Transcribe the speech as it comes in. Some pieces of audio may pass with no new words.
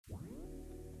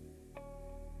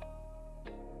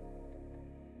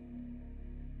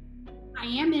I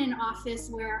am in an office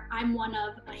where I'm one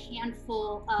of a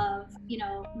handful of,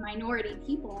 minority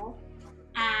people.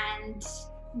 And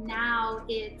now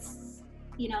it's,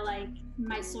 like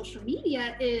my social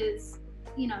media is,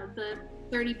 the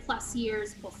 30 plus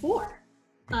years before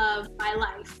of my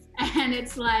life. And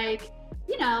it's like,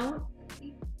 a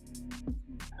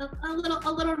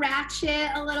little ratchet,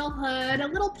 a little hood, a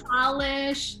little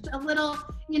polished, a little,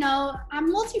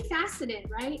 I'm multifaceted,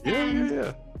 right?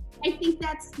 Yeah. I think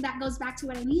that goes back to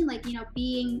what I mean. Like,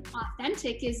 being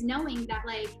authentic is knowing that,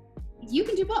 like, you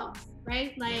can do both,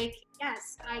 right? Like,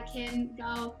 yes, I can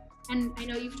go, and I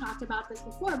know you've talked about this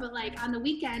before, but like on the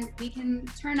weekend, we can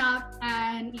turn up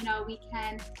and, we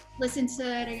can listen to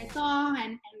reggaeton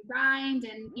and grind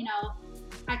and,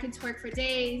 I can twerk for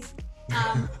days.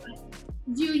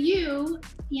 Do you,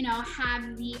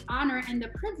 have the honor and the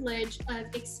privilege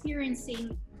of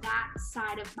experiencing that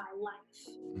side of my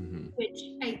life, which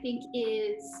I think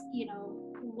is,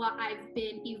 what I've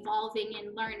been evolving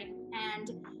and learning.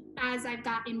 And as I've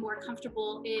gotten more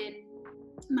comfortable in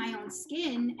my own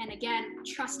skin, and again,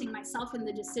 trusting myself in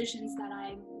the decisions that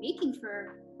I'm making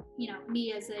for,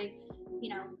 me as a,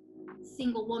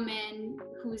 single woman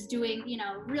who's doing,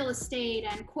 real estate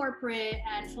and corporate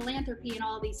and philanthropy and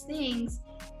all these things,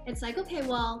 it's like, okay,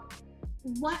 well,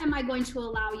 what am I going to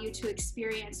allow you to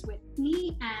experience with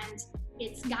me? And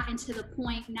it's gotten to the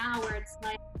point now where it's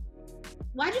like,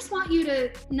 well, I just want you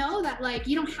to know that, like,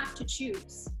 you don't have to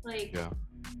choose, like,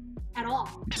 at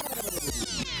all.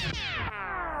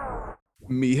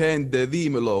 Mi gente,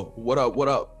 dímelo. What up?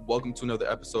 Welcome to another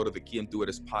episode of the Quien Tú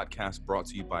Eres podcast, brought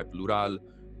to you by Plural.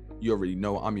 You already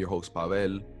know I'm your host,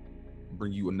 Pavel.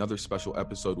 Bring you another special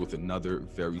episode with another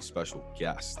very special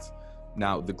guest.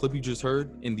 Now, the clip you just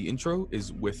heard in the intro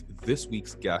is with this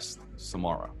week's guest,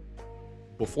 Samara.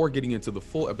 Before getting into the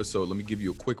full episode, let me give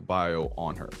you a quick bio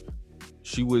on her.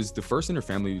 She was the first in her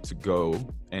family to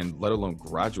go and let alone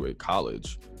graduate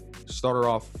college. Started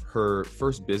off her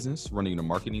first business running a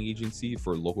marketing agency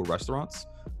for local restaurants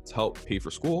to help pay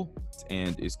for school,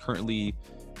 and is currently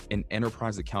an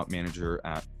enterprise account manager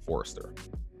at Forrester.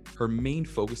 Her main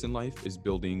focus in life is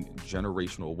building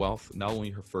generational wealth, not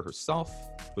only for herself,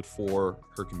 but for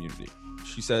her community.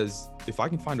 She says, if I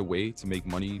can find a way to make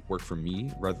money work for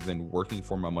me rather than working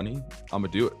for my money, I'm gonna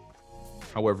do it.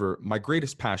 However, my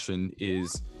greatest passion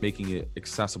is making it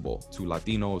accessible to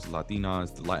Latinos,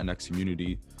 Latinas, the Latinx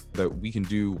community, that we can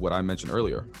do what I mentioned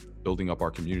earlier, building up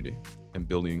our community and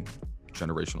building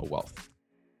generational wealth.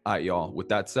 All right, y'all, with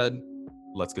that said,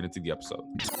 let's get into the episode.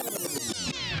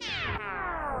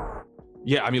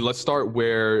 Yeah, I mean, let's start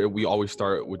where we always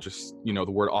start with just, the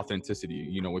word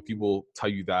authenticity. When people tell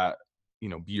you that,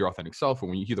 be your authentic self, or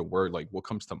when you hear the word, like, what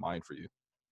comes to mind for you?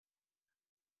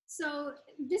 So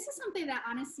this is something that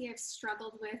honestly I've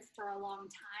struggled with for a long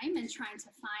time, and trying to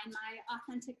find my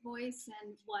authentic voice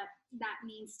and what that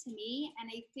means to me. And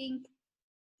I think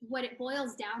what it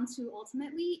boils down to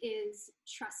ultimately is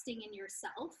trusting in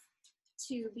yourself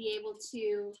to be able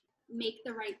to make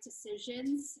the right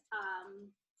decisions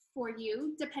for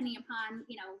you, depending upon,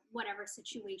 whatever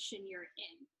situation you're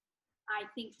in. I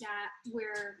think that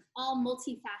we're all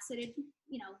multifaceted,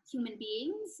 human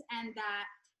beings, and that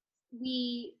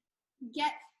we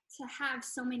get to have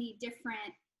so many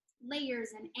different layers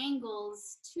and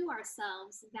angles to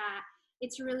ourselves that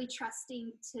it's really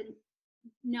trusting to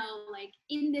know, like,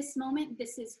 in this moment,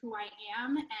 this is who I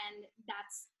am, and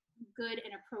that's good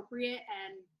and appropriate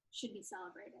and should be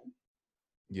celebrated.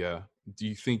 Yeah. Do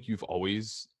you think you've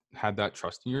always had that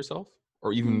trust in yourself,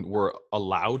 or even were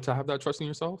allowed to have that trust in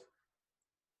yourself?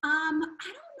 I don't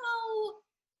know.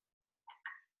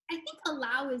 I think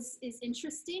allow is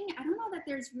interesting. I don't know that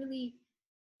there's really,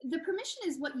 the permission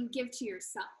is what you give to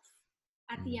yourself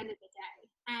at the end of the day.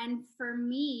 And for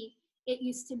me, it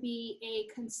used to be a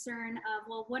concern of,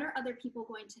 well, what are other people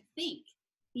going to think?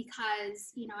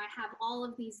 Because, I have all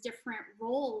of these different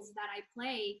roles that I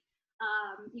play,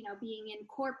 being in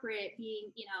corporate,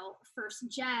 being, first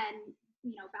gen,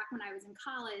 back when I was in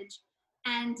college.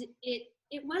 And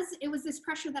it was this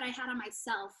pressure that I had on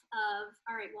myself of,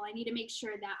 all right, well, I need to make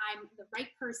sure that I'm the right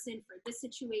person for this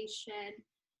situation.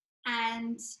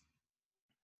 And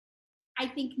I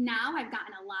think now I've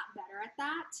gotten a lot better at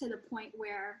that, to the point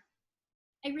where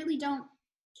I really don't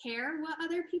care what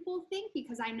other people think,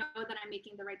 because I know that I'm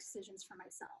making the right decisions for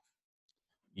myself.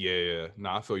 Yeah. No,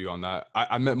 I feel you on that.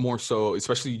 I meant more so,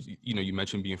 especially, you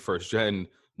mentioned being first gen.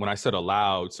 When I said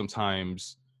aloud,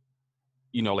 sometimes,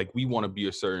 like, we want to be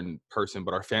a certain person,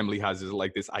 but our family has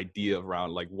this idea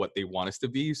around, like, what they want us to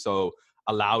be. So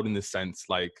allowed in the sense,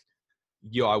 like,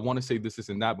 yo, I want to say this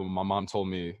and that, but my mom told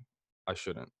me I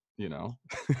shouldn't, Yeah.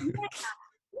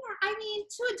 I mean,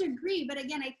 to a degree, but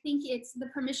again, I think it's the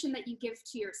permission that you give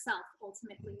to yourself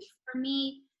ultimately. For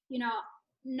me,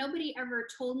 nobody ever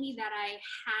told me that I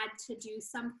had to do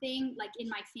something, like in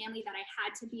my family, that I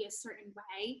had to be a certain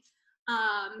way.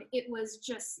 It was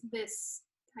just this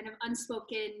kind of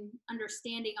unspoken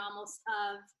understanding almost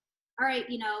of, all right,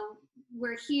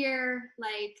 we're here,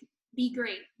 like, be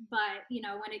great. But,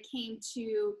 when it came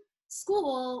to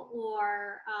school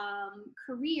or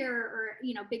career or,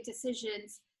 big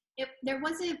decisions, there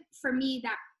wasn't for me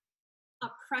that a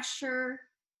pressure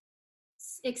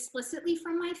explicitly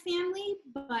from my family,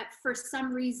 but for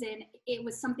some reason it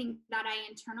was something that I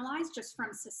internalized just from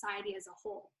society as a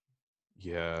whole.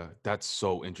 Yeah, that's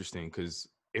so interesting because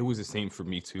it was the same for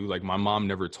me too. Like my mom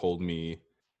never told me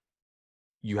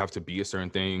you have to be a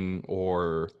certain thing,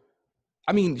 or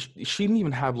I mean, she didn't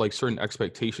even have like certain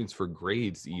expectations for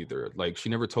grades either. Like she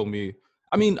never told me,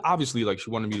 I mean, obviously like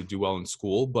she wanted me to do well in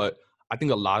school, but I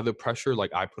think a lot of the pressure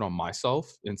like I put on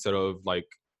myself instead of like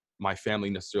my family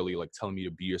necessarily like telling me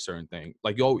to be a certain thing.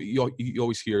 Like you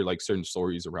always hear like certain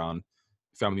stories around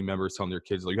family members telling their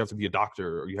kids like you have to be a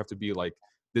doctor or you have to be like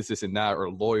this and that or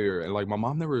a lawyer, and like my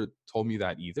mom never told me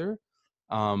that either.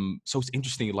 So it's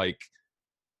interesting like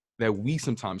that we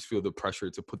sometimes feel the pressure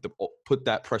to put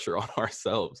that pressure on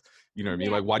ourselves. You know what I mean?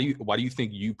 Yeah. Like why do you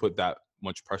think you put that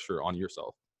much pressure on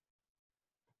yourself?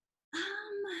 Um,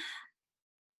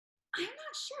 I'm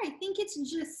not sure. I think it's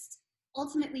just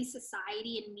ultimately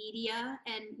society and media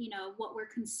and, what we're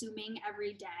consuming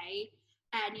every day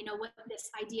and, what this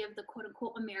idea of the quote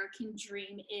unquote American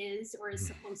dream is or is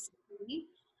supposed to be.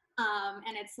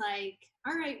 And it's like,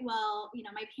 all right, well,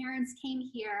 my parents came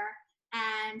here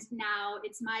and now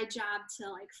it's my job to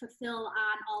like fulfill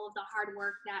on all of the hard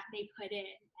work that they put in.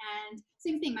 And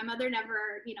same thing, my mother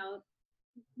never,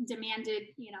 demanded,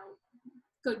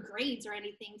 good grades or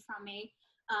anything from me.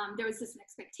 There was this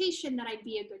expectation that I'd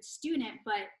be a good student,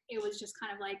 but it was just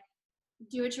kind of like,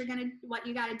 do what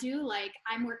you gotta do. Like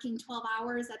I'm working 12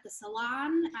 hours at the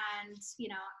salon and,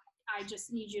 I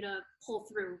just need you to pull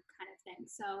through kind of thing.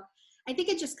 So I think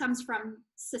it just comes from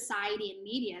society and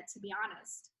media, to be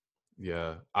honest.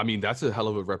 Yeah. I mean, that's a hell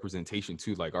of a representation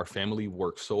too. Like our family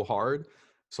works so hard.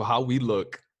 So how we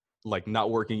look like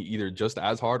not working either just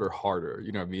as hard or harder.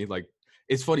 You know what I mean? Like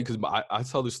it's funny because I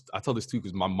tell this too,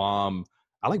 because my mom,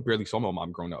 I like barely saw my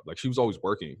mom growing up. Like she was always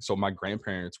working. So my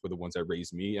grandparents were the ones that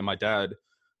raised me, and my dad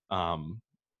um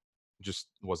just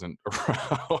wasn't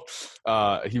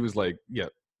around. He was like, yeah,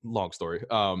 long story.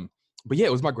 But yeah,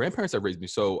 it was my grandparents that raised me.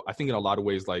 So I think in a lot of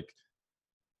ways, like,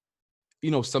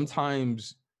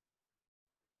 sometimes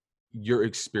your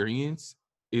experience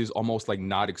is almost like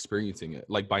not experiencing it.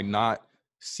 Like by not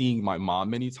seeing my mom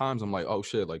many times, I'm like, oh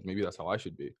shit, like maybe that's how I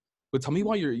should be. But tell me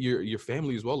about your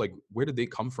family as well. Like where did they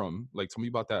come from? Like tell me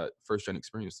about that first gen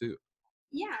experience too.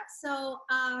 Yeah. So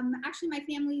actually, my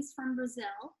family's from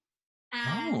Brazil, Oh,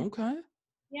 and okay.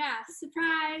 yeah,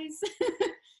 surprise.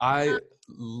 I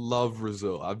love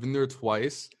Brazil. I've been there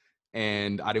twice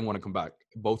and I didn't want to come back.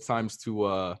 Both times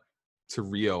to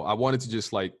Rio. I wanted to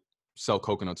just like sell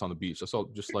coconuts on the beach. That's all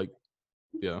just like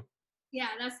yeah. Yeah,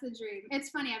 that's the dream. It's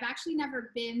funny. I've actually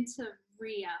never been to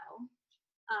Rio,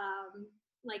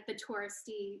 like the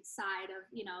touristy side of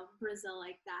Brazil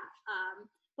like that.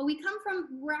 But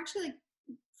we're actually like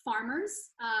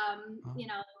farmers.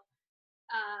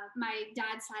 My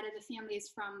dad's side of the family is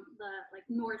from the like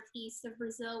northeast of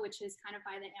Brazil, which is kind of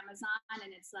by the Amazon,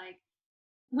 and it's like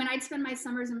when I'd spend my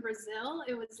summers in Brazil,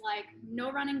 it was like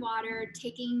no running water,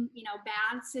 taking,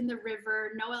 baths in the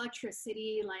river, no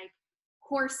electricity, like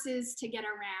horses to get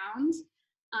around.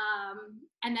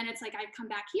 And then it's like I come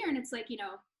back here and it's like,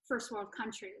 first world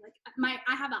country. Like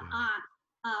I have an aunt,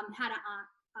 had an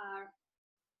aunt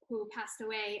who passed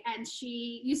away, and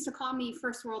she used to call me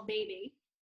first world baby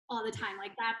all the time.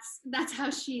 Like that's how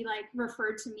she like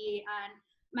referred to me and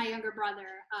my younger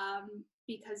brother.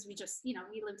 Because we just,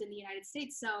 we lived in the United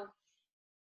States. So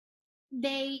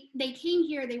they came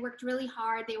here, they worked really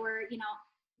hard. They were,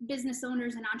 business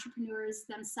owners and entrepreneurs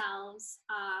themselves.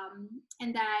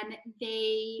 And then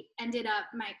they ended up,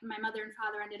 my mother and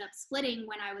father ended up splitting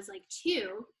when I was like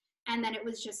 2. And then it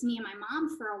was just me and my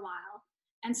mom for a while.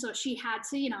 And so she had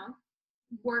to,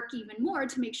 work even more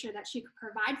to make sure that she could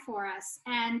provide for us.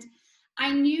 And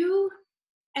I knew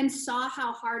and saw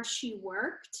how hard she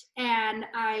worked, and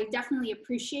I definitely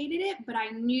appreciated it, but I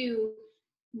knew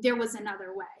there was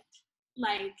another way.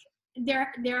 Like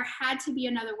there had to be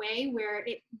another way where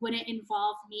it wouldn't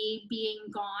involve me being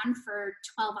gone for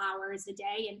 12 hours a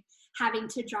day and having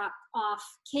to drop off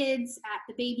kids at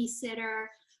the babysitter.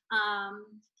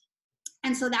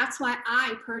 And so that's why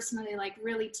I personally like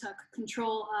really took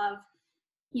control of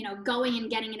going and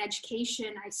getting an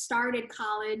education. I started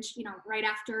college, right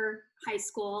after high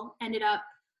school, ended up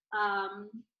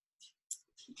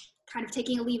kind of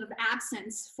taking a leave of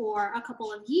absence for a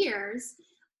couple of years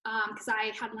because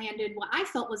I had landed what I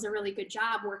felt was a really good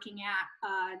job working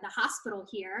at the hospital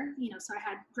here. So I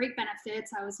had great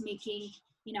benefits. I was making,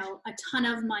 a ton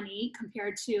of money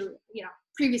compared to,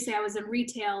 previously I was in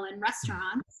retail and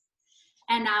restaurants.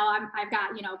 And now I've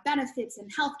got, benefits and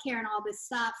healthcare and all this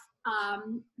stuff.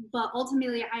 But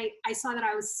ultimately I saw that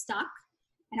I was stuck,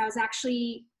 and I was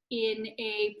actually in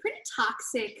a pretty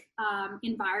toxic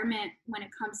environment when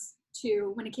it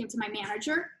came to my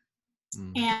manager.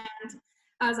 And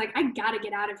I was like, I gotta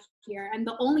get out of here. And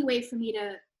the only way for me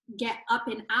to get up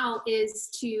and out is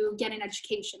to get an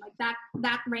education. Like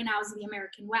that right now is the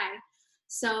American way.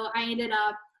 So I ended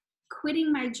up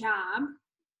quitting my job.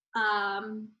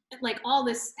 Like all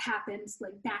this happens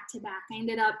like back to back. I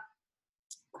ended up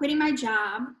quitting my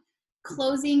job,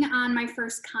 closing on my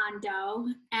first condo,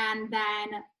 and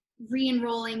then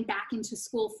re-enrolling back into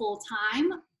school full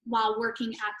time while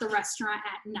working at the restaurant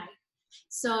at night.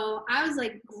 So I was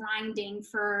like grinding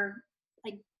for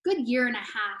like good year and a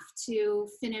half to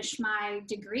finish my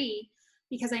degree,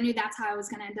 because I knew that's how I was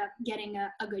going to end up getting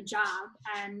a good job.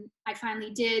 And I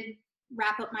finally did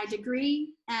wrap up my degree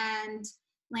and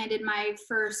landed my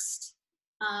first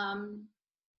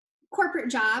corporate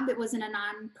job. It was in a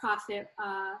nonprofit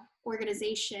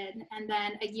organization. And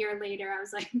then a year later, I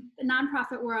was like, the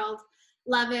nonprofit world,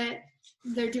 love it.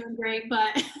 They're doing great,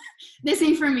 but this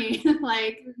ain't for me.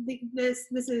 Like this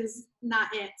is not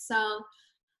it. So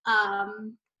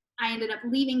I ended up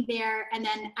leaving there and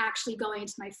then actually going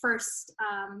into my first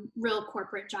real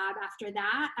corporate job after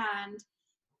that. And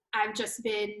I've just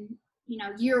been,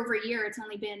 year over year, it's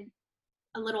only been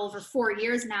a little over 4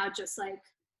 years now, just like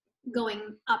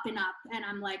going up and up. And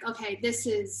I'm like, okay, this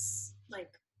is like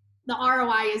the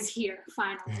ROI is here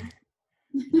finally.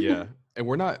 Yeah. And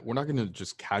we're not going to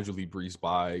just casually breeze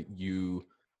by you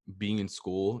being in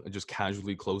school and just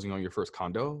casually closing on your first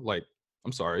condo. Like,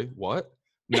 I'm sorry, what?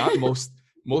 Not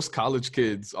most college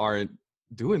kids aren't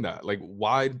doing that. Like,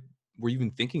 why were you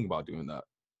even thinking about doing that?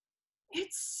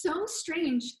 It's so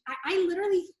strange. I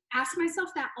literally ask myself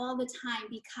that all the time,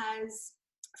 because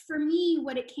for me,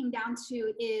 what it came down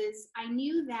to is I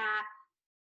knew that,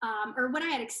 or what I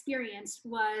had experienced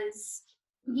was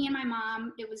me and my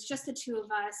mom, it was just the two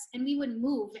of us, and we would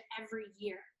move every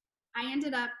year.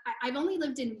 I've only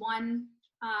lived in one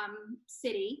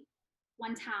city,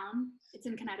 one town. It's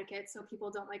in Connecticut, so people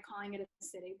don't like calling it a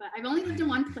city, but I've only lived in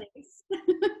one place.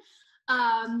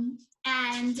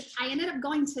 And I ended up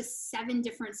going to 7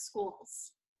 different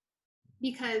schools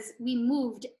because we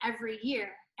moved every year.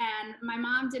 And my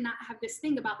mom did not have this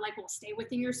thing about like, well, stay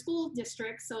within your school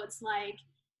district. So it's like,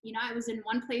 I was in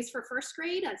one place for first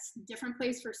grade, a different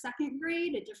place for second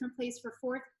grade, a different place for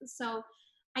fourth. So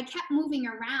I kept moving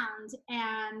around.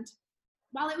 And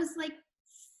while it was like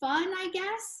fun, I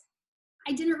guess,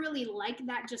 I didn't really like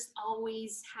that, just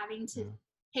always having to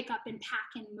pick up and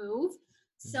pack and move.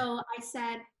 So I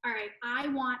said, all right, I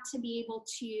want to be able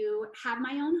to have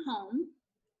my own home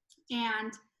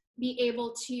and be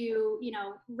able to,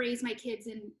 raise my kids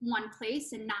in one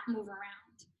place and not move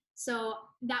around. So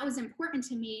that was important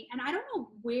to me. And I don't know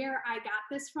where I got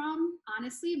this from,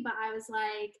 honestly, but I was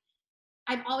like,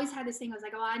 I've always had this thing. I was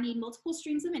like, oh, I need multiple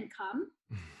streams of income.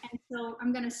 And so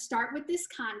I'm going to start with this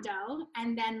condo.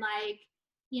 And then like,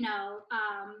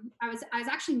 I was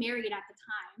actually married at the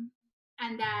time.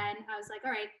 And then I was like,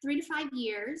 all right, 3 to 5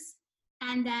 years.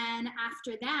 And then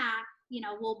after that,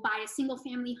 we'll buy a single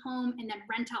family home and then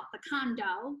rent out the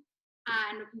condo,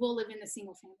 and we'll live in the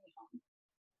single family home.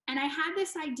 And I had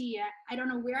this idea. I don't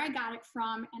know where I got it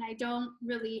from, and I don't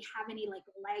really have any like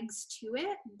legs to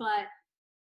it, but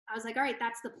I was like, all right,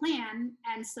 that's the plan.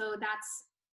 And so that's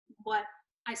what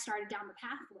I started down the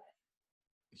path with.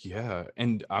 Yeah.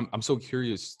 And I'm so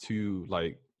curious to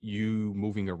like you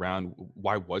moving around.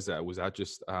 Why was that? Was that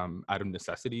just out of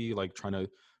necessity, like trying to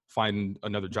find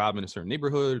another job in a certain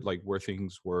neighborhood, like where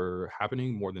things were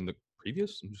happening more than the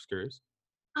previous? I'm just curious.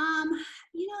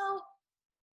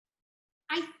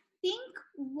 I think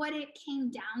what it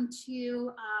came down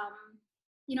to,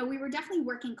 we were definitely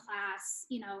working class.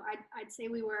 I'd say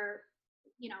we were,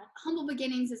 humble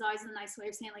beginnings is always a nice way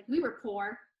of saying like we were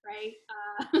poor, right?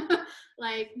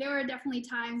 Like there were definitely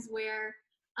times where,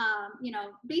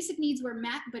 basic needs were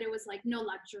met, but it was like no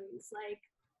luxuries. Like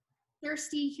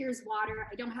thirsty, here's water.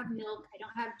 I don't have milk. I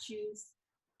don't have juice.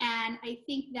 And I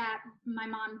think that my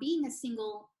mom being a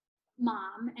single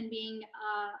mom and being,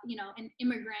 an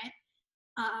immigrant,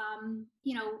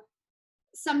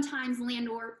 sometimes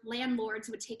landlords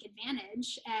would take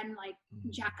advantage and like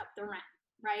jack up the rent,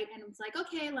 right? And it's like,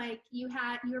 okay, like you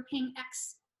were paying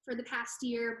X for the past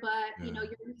year, but you know,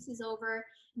 your lease is over.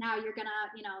 Now you're gonna,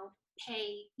 you know,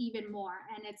 pay even more.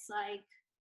 And it's like,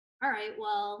 all right,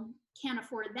 well, can't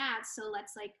afford that, so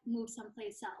let's like move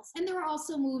someplace else. And there were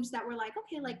also moves that were like,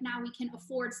 okay, like now we can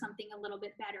afford something a little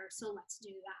bit better, so let's do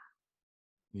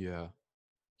that. Yeah.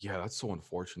 Yeah, that's so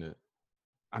unfortunate.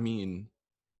 I mean,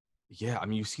 yeah, I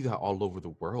mean, you see that all over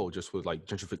the world, just with like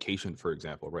gentrification, for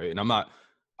example, right? And I'm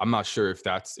not sure if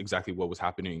that's exactly what was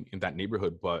happening in that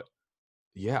neighborhood, but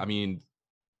yeah, I mean,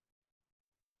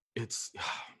 it's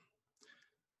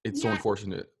it's so Yeah,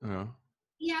 unfortunate.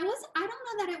 yeah, I don't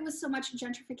know that it was so much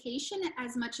gentrification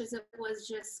as much as it was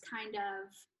just kind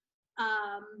of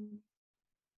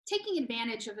taking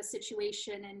advantage of a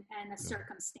situation and a Yeah,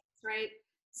 circumstance, right?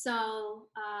 So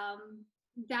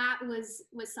that was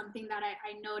something that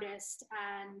I noticed,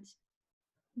 and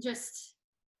just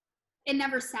it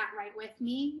never sat right with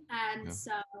me. And yeah,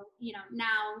 so, you know,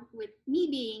 now with me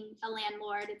being a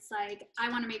landlord, it's like I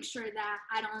want to make sure that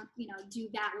I don't, you know, do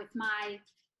that with my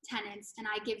tenants, and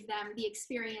I give them the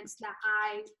experience that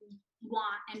I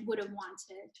want and would have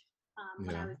wanted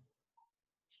when yeah. I was.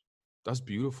 That's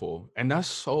beautiful, and that's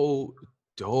so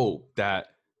dope that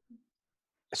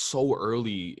so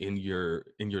early in your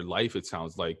life, it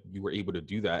sounds like you were able to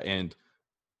do that. And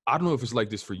I don't know if it's like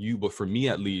this for you, but for me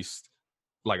at least,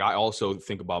 like I also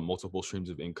think about multiple streams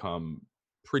of income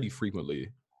pretty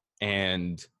frequently.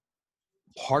 And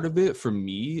part of it for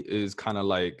me is kind of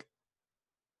like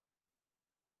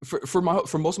for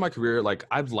most of my career, like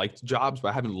I've liked jobs, but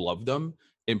I haven't loved them.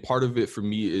 And part of it for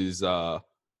me is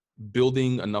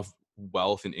building enough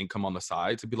wealth and income on the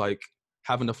side to be like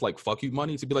have enough like fuck you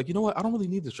money to be like, you know what, I don't really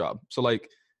need this job. So like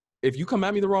if you come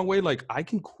at me the wrong way, like I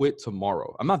can quit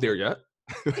tomorrow. I'm not there yet.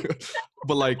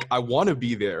 But like I want to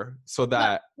be there so But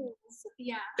that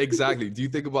yeah, exactly. Do you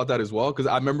think about that as well? Because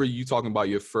I remember you talking about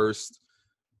your first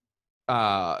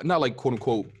not like quote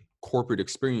unquote corporate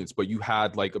experience, but you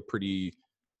had like a pretty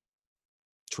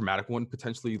traumatic one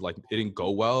potentially, like it didn't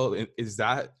go well. And is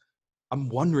that I'm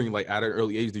wondering, like, at an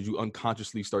early age, did you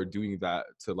unconsciously start doing that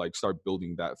to like start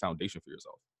building that foundation for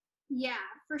yourself? yeah,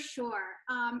 for sure.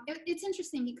 It's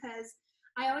interesting because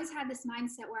I always had this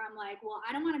mindset where I'm like, well,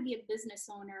 I don't want to be a business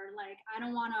owner. Like, I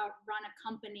don't want to run a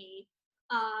company.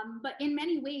 But in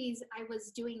many ways, I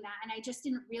was doing that, and I just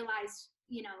didn't realize,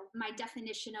 you know, my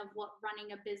definition of what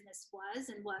running a business was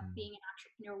and what being an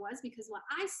entrepreneur was. Because what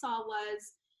I saw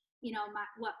was, you know,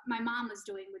 what my mom was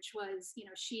doing, which was, you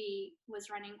know, she was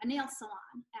running a nail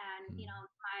salon, and you know,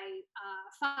 my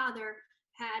father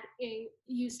had a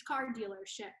used car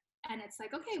dealership. And it's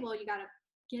like, okay, well, you got to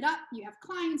get up, you have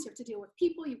clients, you have to deal with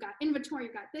people, you've got inventory,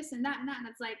 you've got this and that and that. And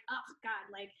it's like, oh God,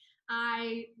 like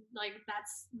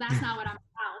that's not what I'm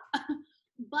about.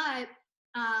 But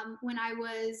when I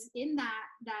was in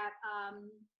that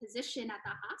position at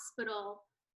the hospital,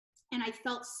 and I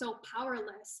felt so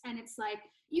powerless, and it's like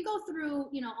you go through,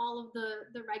 you know, all of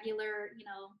the regular, you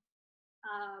know,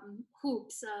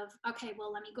 hoops of, okay,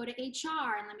 well, let me go to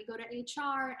HR and let me go to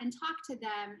HR and talk to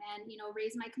them and, you know,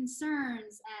 raise my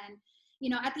concerns. And, you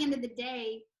know, at the end of the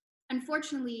day,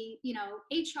 unfortunately, you know,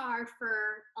 HR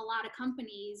for a lot of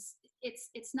companies,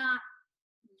 it's not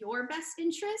your best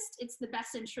interest, it's the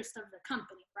best interest of the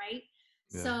company, right?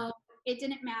 Yeah. So it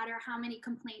didn't matter how many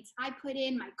complaints I put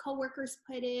in, my coworkers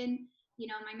put in, you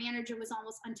know, my manager was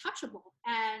almost untouchable.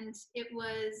 And it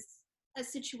was a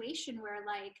situation where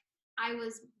like I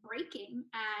was breaking,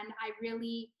 and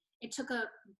it took a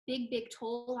big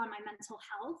toll on my mental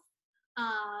health.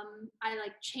 I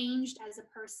like changed as a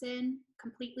person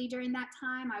completely during that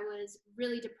time. I was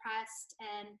really depressed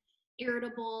and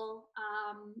irritable.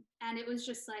 And it was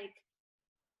just like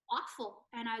awful.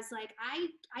 And I was like,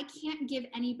 I can't give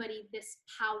anybody this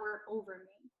power over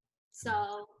me.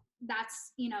 So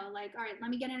that's, you know, like, all right,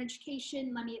 let me get an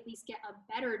education, let me at least get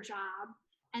a better job.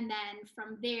 And then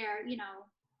from there, you know,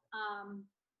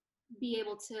 be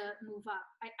able to move up.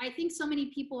 I think so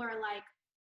many people are like,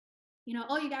 you know,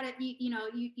 oh, you gotta,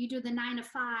 you do the 9 to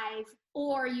 5,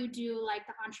 or you do like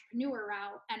the entrepreneur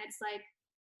route. And it's like,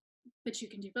 but you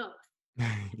can do both.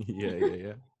 Yeah, yeah,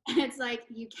 yeah. And it's like,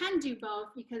 you can do both,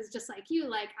 because just like you,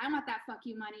 like, I want that fuck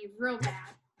you money real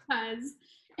bad. Because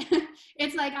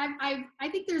it's like, I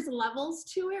think there's levels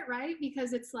to it, right?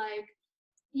 Because it's like,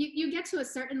 you get to a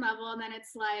certain level, and then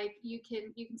it's like, you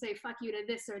can say fuck you to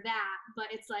this or that, but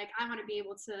it's like, I want to be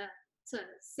able to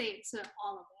say it to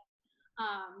all of it.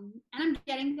 And I'm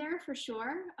getting there for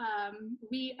sure.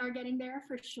 We are getting there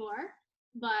for sure,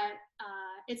 but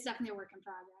it's definitely a work in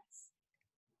progress.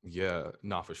 Yeah,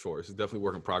 not for sure. It's definitely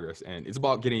work in progress, and it's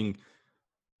about getting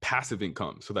passive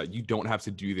income so that you don't have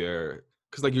to do their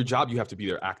because like your job you have to be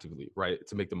there actively, right,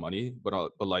 to make the money. But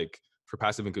like for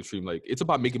passive income stream, like it's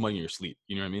about making money in your sleep.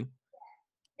 You know what I mean?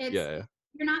 It's Yeah.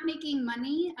 you're not making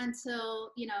money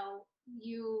until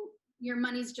your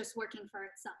money's just working for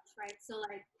itself, right? So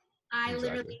like I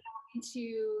literally Exactly. got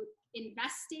into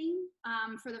investing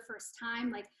for the first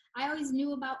time. Like I always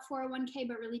knew about 401k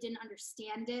but really didn't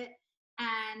understand it,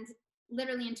 and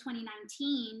literally in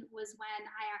 2019 was when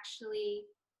I actually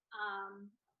um,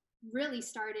 really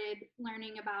started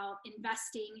learning about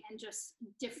investing and just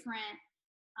different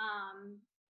um,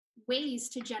 ways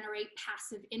to generate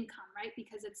passive income, right?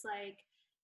 Because it's like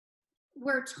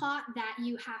we're taught that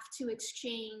you have to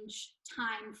exchange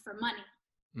time for money.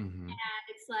 Hmm. And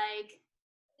it's like,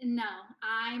 no,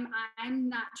 I'm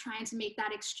not trying to make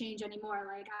that exchange anymore.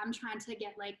 Like I'm trying to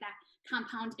get like that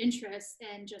compound interest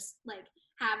and just like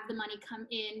have the money come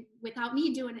in without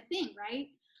me doing a thing, right?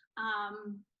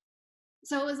 Um,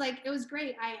 so it was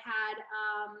great. I had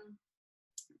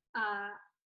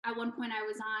at one point I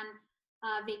was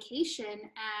on vacation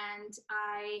and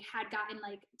I had gotten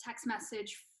like text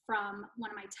message from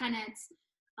one of my tenants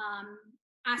um,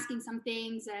 asking some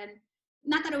things, and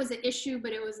not that it was an issue,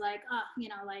 but it was like, oh,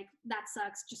 like that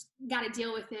sucks. Just got to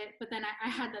deal with it. But then I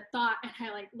had the thought, and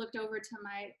I like looked over to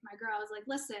my girl. I was like,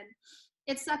 listen,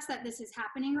 it sucks that this is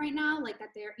happening right now, like that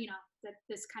that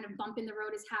this kind of bump in the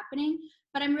road is happening.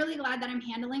 But I'm really glad that I'm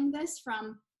handling this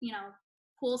from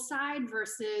poolside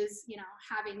versus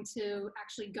having to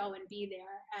actually go and be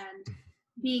there, and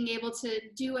being able to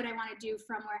do what I want to do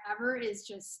from wherever is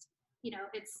just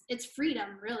it's freedom,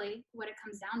 really, what it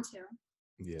comes down to.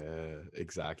 Yeah,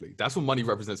 exactly. That's what money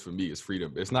represents for me is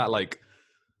freedom. It's not like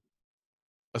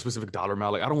a specific dollar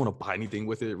amount. Like I don't want to buy anything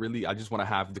with it really. I just want to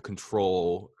have the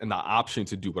control and the option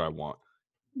to do what I want.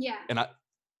 Yeah, And I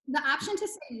the option to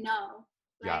say no,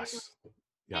 right? Like, yes.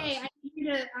 hey, Yes. I need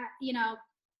you to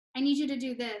I need you to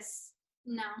do this.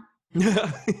 No.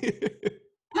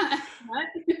 What?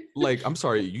 Like, I'm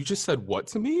sorry, you just said what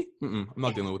to me? Mm-mm, I'm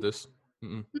not dealing with this.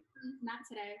 Mm-mm, Not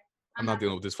today. I'm I'm not not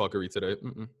dealing with this fuckery today.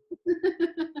 Mm-mm.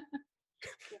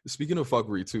 the Speaking of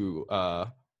fuckery too,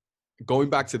 going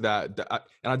back to that,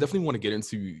 and I definitely want to get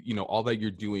into all that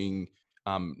you're doing,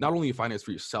 not only in finance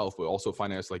for yourself, but also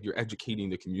finance like you're educating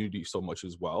the community so much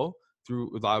as well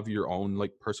through a lot of your own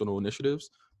like personal initiatives.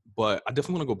 But I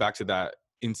definitely want to go back to that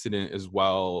incident as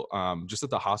well, just at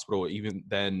the hospital. Even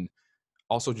then,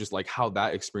 also just like how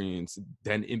that experience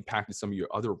then impacted some of your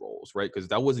other roles, right? Because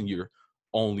that wasn't your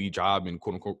only job in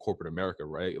quote unquote corporate America,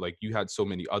 right? Like you had so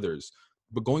many others.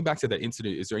 But going back to that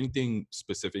incident, is there anything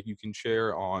specific you can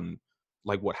share on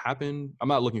like what happened? I'm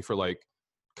not looking for like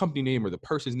company name or the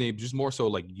person's name, just more so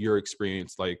like your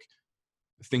experience, like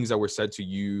things that were said to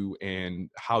you and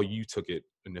how you took it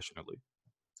initially.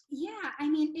 Yeah, I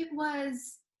mean, it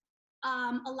was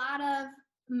a lot of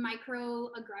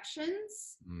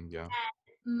microaggressions Yeah.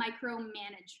 and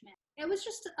micromanagement. It was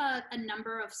just a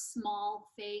number of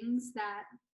small things that,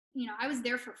 I was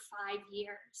there for 5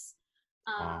 years.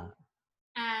 Um, Wow.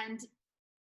 and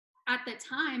at the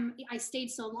time, I stayed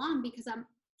so long because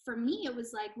for me, it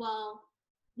was like, well,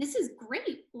 this is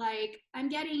great. Like, I'm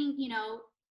getting,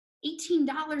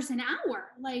 $18 an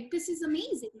hour. Like, this is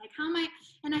amazing. Like, how am I,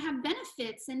 and I have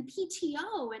benefits and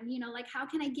PTO, and, like, how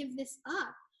can I give this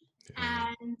up?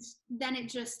 Yeah. And then it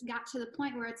just got to the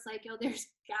point where it's like, there's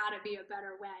got to be a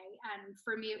better way. And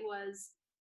for me, it was,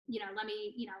 let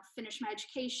me, finish my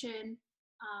education,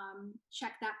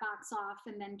 check that box off,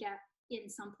 and then get in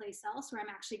someplace else where I'm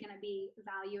actually going to be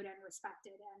valued and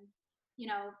respected. And,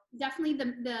 definitely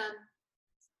the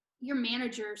your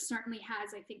manager certainly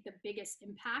has, I think, the biggest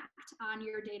impact on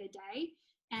your day to day.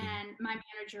 Mm. And my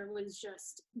manager was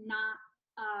just not,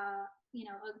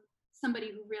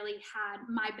 somebody who really had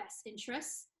my best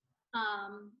interests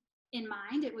in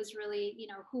mind. It was really,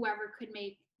 whoever could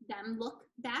make them look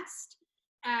best.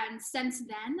 And since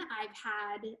then, I've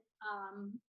had,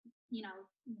 um, you know,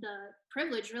 the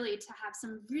privilege really to have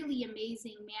some really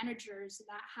amazing managers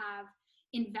that have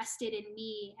invested in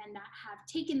me and that have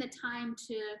taken the time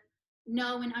to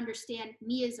know and understand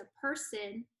me as a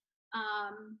person.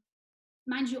 Um,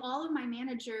 Mind you, all of my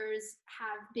managers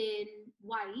have been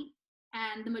white,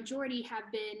 and the majority have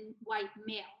been white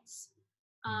males.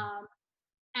 Mm. Um,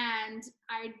 and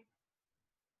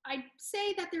I'd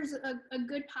say that there's a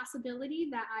good possibility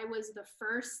that I was the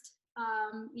first,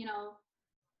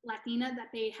 Latina that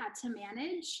they had to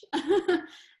manage.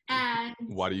 And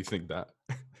Why do you think that?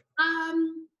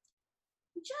 um,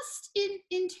 just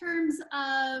in terms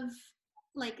of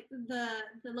like the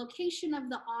location of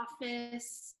the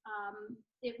office,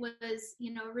 it was,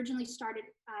 you know, originally started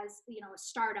as, you know, a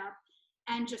startup,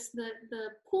 and just the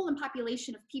pool and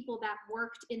population of people that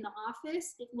worked in the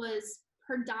office, it was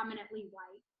predominantly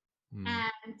white. Mm.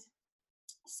 And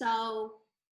so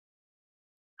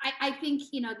I think,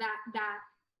 you know, that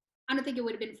I don't think it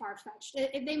would have been far-fetched.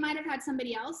 They might have had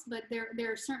somebody else, but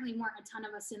there certainly weren't a ton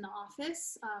of us in the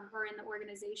office or in the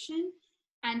organization.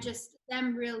 And just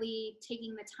them really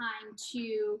taking the time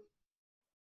to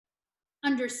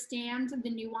understand the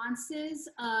nuances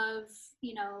of,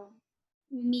 you know,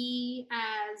 me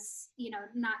as, you know,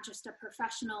 not just a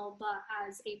professional, but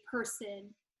as a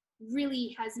person,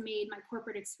 really has made my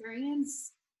corporate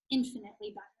experience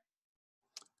infinitely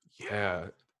better. Yeah.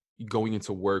 Going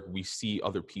into work, we see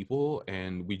other people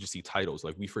and we just see titles.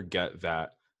 Like we forget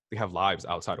that they have lives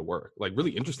outside of work, like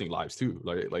really interesting lives too.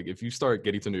 Like if you start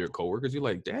getting to know your coworkers, you're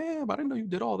like, damn, I didn't know you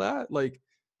did all that. Like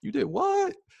you did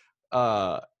what?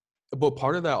 Uh, but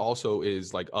part of that also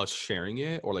is like us sharing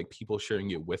it, or like people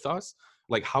sharing it with us.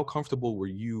 Like how comfortable were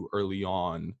you early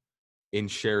on in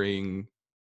sharing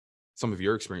some of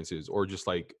your experiences, or just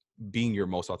like being your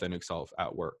most authentic self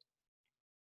at work?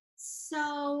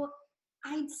 So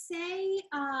I'd say,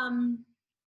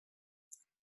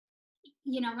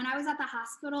 you know, when I was at the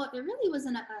hospital, it really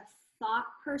wasn't a thought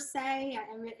per se.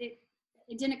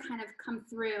 It didn't kind of come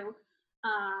through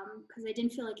because I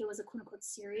didn't feel like it was a quote unquote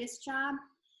serious job.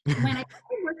 When I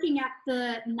started working at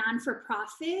the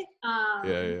non-for-profit, Yeah,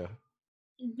 yeah.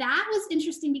 that was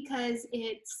interesting because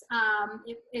it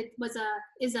was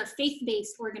a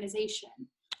faith-based organization.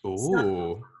 So, Oh,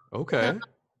 so okay.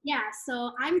 yeah,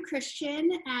 so I'm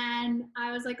Christian, and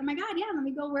I was like, oh my God, yeah, let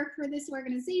me go work for this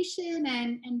organization,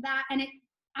 and it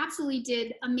absolutely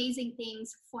did amazing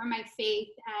things for my faith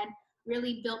and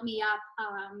really built me up.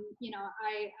 You know,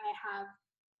 I have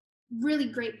really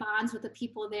great bonds with the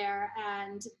people there,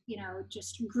 and, you know,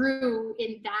 just grew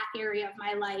in that area of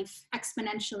my life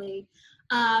exponentially.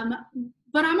 um,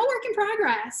 but I'm a work in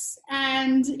progress,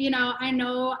 and, you know, I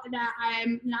know that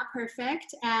I'm not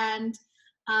perfect, and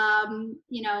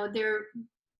you know, there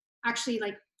actually,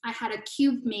 like, I had a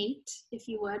cube mate, if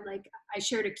you would, like, I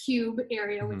shared a cube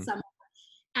area with Mhm. someone,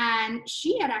 and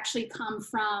she had actually come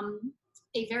from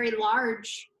a very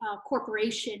large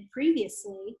corporation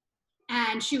previously,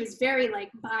 and she was very,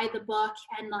 like, by the book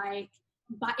and, like,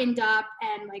 buttoned up,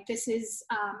 and, like, this is,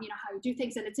 you know, how you do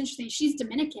things. And it's interesting, she's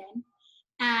Dominican,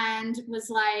 and was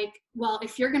like, well,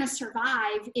 if you're going to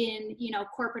survive in, you know,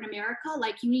 corporate America,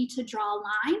 like, you need to draw a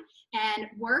line, and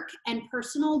work and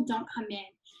personal don't come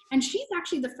in. And she's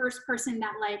actually the first person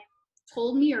that, like,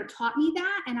 told me or taught me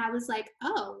that, and I was like,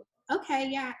 oh, okay,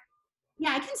 yeah,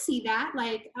 yeah, I can see that.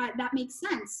 Like, that makes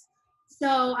sense.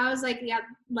 So I was like, yeah,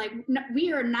 like,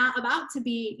 we are not about to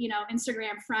be, you know,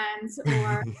 Instagram friends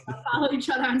or follow each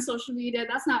other on social media.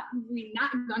 That's not, we're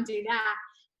not going to do that.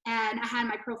 And I had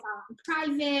my profile on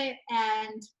private,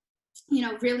 and, you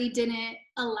know, really didn't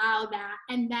allow that.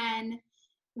 And then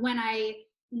when I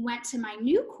went to my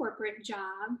new corporate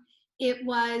job, it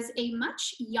was a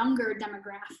much younger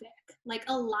demographic. Like,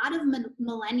 a lot of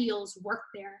millennials work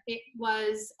there. It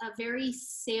was a very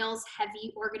sales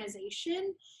heavy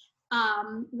organization,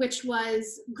 which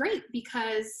was great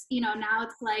because, you know, now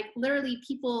it's like literally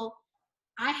people.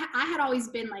 I had always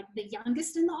been, like, the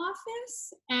youngest in the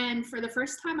office, and for the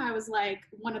first time I was, like,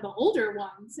 one of the older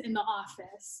ones in the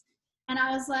office, and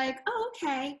I was like, oh,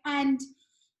 okay. And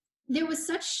there was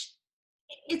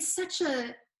it's such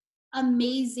a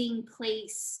amazing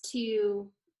place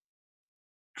to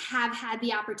have had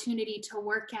the opportunity to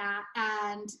work at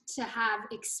and to have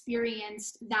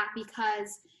experienced that,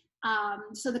 because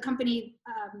so the company,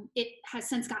 it has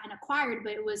since gotten acquired,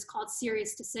 but it was called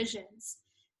Serious Decisions,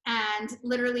 and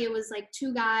literally it was like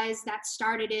two guys that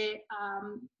started it.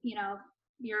 You know,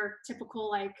 your typical,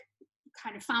 like,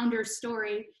 kind of founder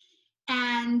story,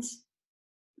 and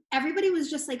everybody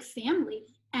was just like family.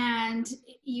 And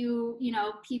you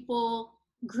know, people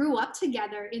grew up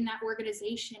together in that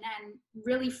organization and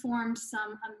really formed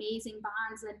some amazing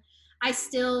bonds. And I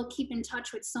still keep in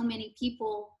touch with so many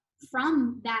people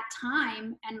from that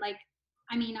time. And, like,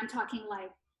 I mean, I'm talking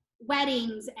like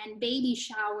weddings and baby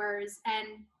showers,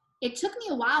 and it took me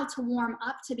a while to warm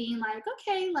up to being like,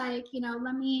 okay, like, you know,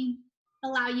 let me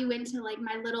allow you into, like,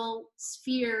 my little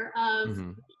sphere of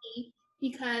Mhm. me,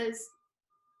 because,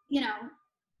 you know,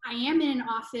 I am in an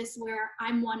office where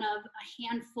I'm one of a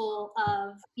handful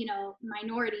of, you know,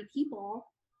 minority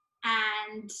people.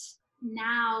 And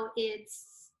now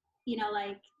it's, you know,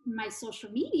 like, my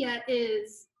social media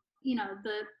is, you know,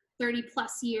 the 30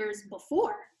 plus years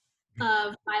before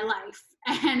of my life.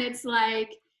 And it's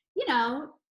like, you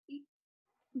know,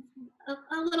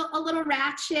 a little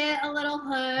ratchet, a little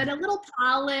hood, a little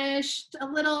polished, a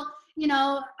little,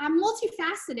 I'm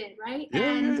multifaceted, right? Yeah,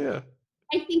 yeah, And yeah.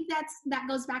 I think that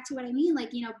goes back to what I mean.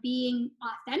 Like, being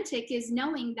authentic is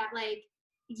knowing that like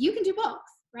you can do both,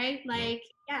 right? Yeah. Like,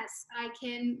 yes, I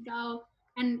can go,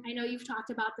 and I know you've talked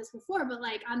about this before, but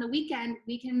like on the weekend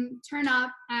we can turn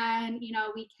up and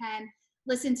we can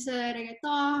listen to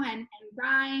reggaeton and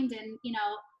grind, and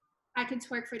I could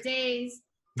twerk for days.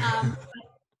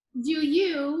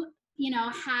 Do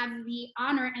have the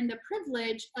honor and the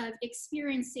privilege of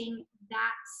experiencing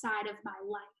that side of my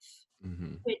life,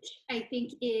 Hmm. which I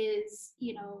think is,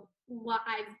 what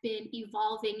I've been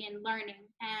evolving and learning.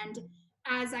 And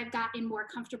as I've gotten more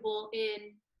comfortable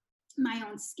in my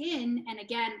own skin, and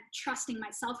again, trusting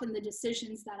myself in the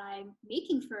decisions that I'm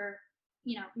making for,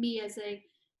 me as a,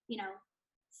 you know,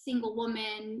 single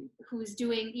woman who's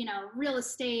doing, real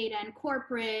estate and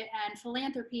corporate and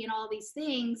philanthropy and all these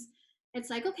things, it's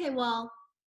like, okay, well,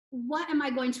 what am I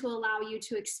going to allow you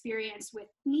to experience with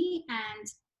me? And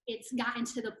it's gotten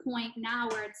to the point now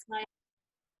where it's like,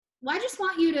 well, I just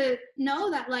want you to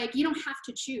know that like you don't have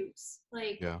to choose,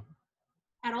 like, Yeah.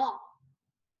 at all.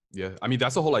 Yeah. I mean,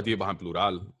 that's the whole idea behind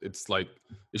plural. It's like,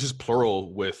 it's just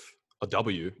plural with a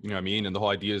W, you know what I mean? And the whole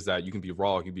idea is that you can be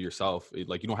raw, you can be yourself.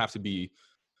 Like, you don't have to be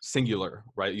singular,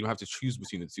 right? You don't have to choose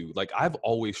between the two. Like, I've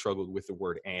always struggled with the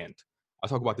word and. I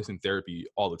talk about this in therapy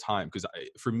all the time because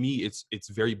for me, it's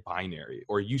very binary,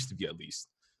 or it used to be at least.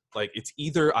 Like, it's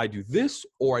either I do this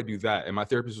or I do that. And my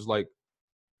therapist was like,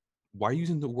 why are you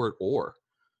using the word or?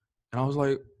 And I was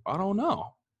like, I don't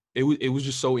know. It was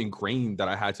just so ingrained that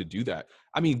I had to do that.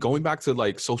 I mean, going back to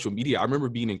like social media, I remember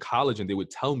being in college and they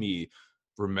would tell me,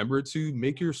 remember to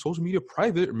make your social media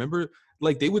private. Remember,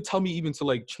 like they would tell me even to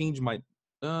like change my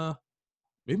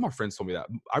maybe my friends told me that.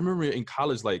 I remember in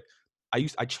college, like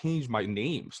I changed my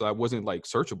name so I wasn't like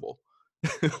searchable.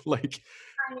 Like,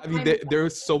 I mean, I there are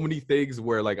so many things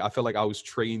where like I felt like I was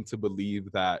trained to believe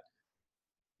that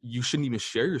you shouldn't even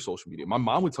share your social media. My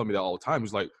mom would tell me that all the time. It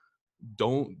was like,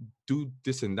 don't do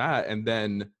this and that. And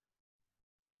then,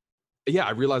 yeah,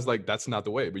 I realized like that's not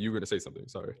the way, but you were going to say something.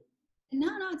 Sorry.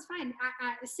 No, it's fine.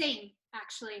 Same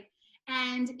actually.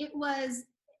 And it was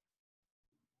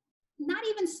not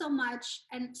even so much,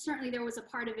 and certainly there was a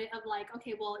part of it of like,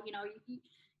 okay, well,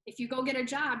 if you go get a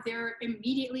job, they're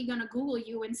immediately going to Google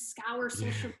you and scour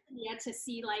Yeah. social media to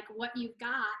see like what you've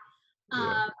got.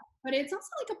 Yeah. But it's also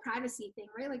like a privacy thing,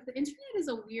 right? Like the internet is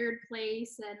a weird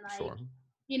place, and like, Sure.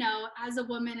 as a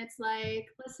woman, it's like,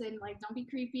 listen, like, don't be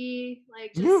creepy,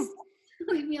 like, Yeah. just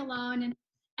leave me alone.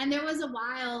 And there was a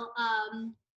while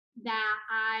that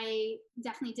I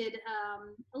definitely did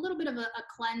a little bit of a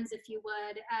cleanse, if you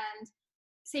would. And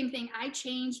same thing, I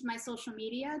changed my social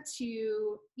media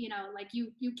to, like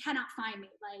you cannot find me.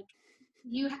 Like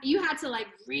you had to like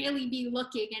really be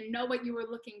looking and know what you were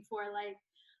looking for. Like,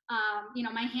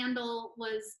 my handle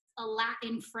was a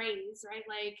Latin phrase, right?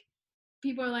 Like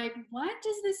people are like, what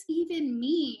does this even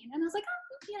mean? And I was like,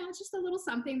 oh, it's just a little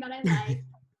something that I like.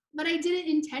 But I did it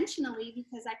intentionally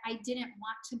because I didn't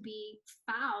want to be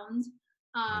found.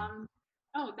 Yeah.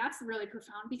 Oh, that's really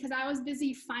profound, because I was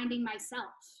busy finding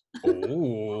myself.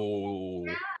 Oh.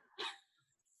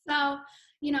 So,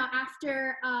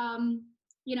 after,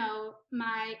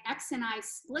 my ex and I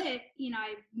split,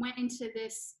 I went into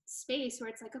this space where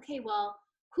it's like, okay, well,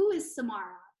 who is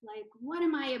Samara? Like, what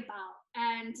am I about?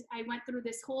 And I went through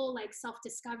this whole like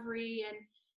self-discovery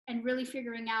and really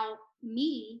figuring out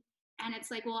me. And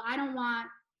it's like, well, I don't want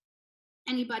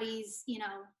anybody's,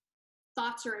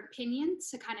 thoughts or opinions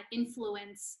to kind of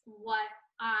influence what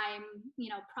I'm,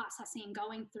 processing and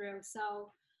going through.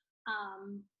 So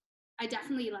I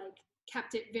definitely like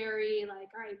kept it very like,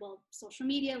 all right, well, social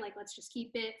media, like, let's just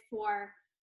keep it for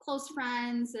close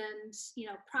friends and,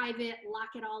 private,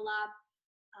 lock it all up.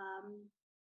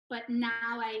 But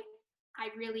now I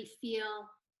really feel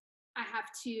I have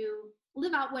to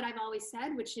live out what I've always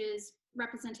said, which is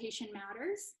representation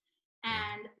matters. Yeah.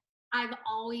 And I've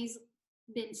always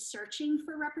been searching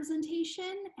for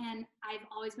representation, and I've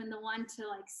always been the one to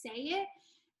like say it.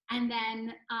 And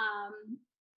then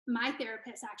my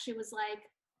therapist actually was like,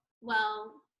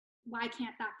 well, why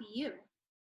can't that be you?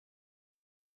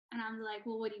 And I'm like,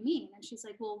 well, what do you mean? And she's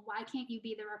like, well, why can't you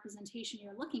be the representation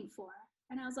you're looking for?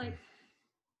 And I was like,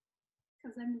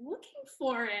 because I'm looking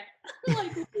for it.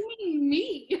 Like, what do you mean,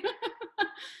 me?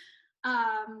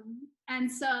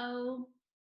 And so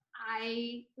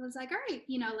I was like, all right,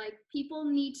 like people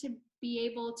need to be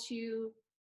able to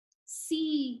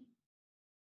see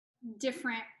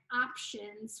different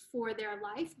options for their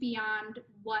life beyond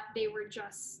what they were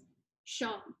just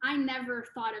shown. I never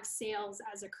thought of sales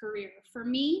as a career. For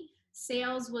me,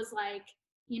 sales was like,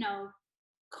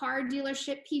 car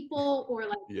dealership people or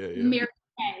like Yeah, yeah, Mary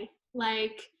Kay.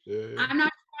 Like, yeah, yeah. I'm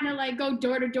not trying to like go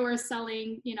door to door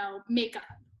selling, makeup.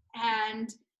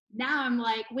 And now I'm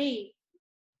like, wait,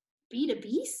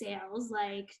 B2B sales,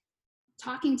 like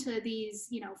talking to these,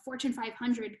 Fortune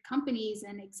 500 companies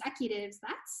and executives,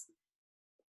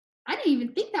 I didn't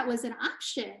even think that was an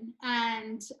option.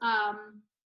 And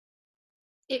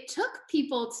it took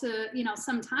people to,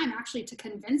 some time actually to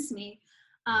convince me.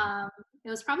 Um, it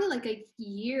was probably like a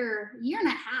year and a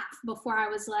half before I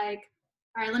was like,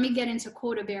 all right, let me get into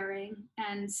quota bearing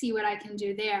and see what I can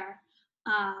do there.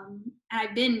 And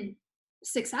I've been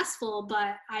successful,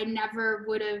 but I never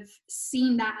would have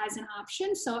seen that as an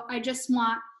option. So I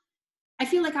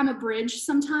feel like I'm a bridge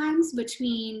sometimes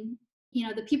between,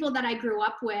 the people that I grew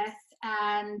up with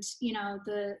and,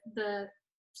 the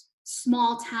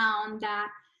small town that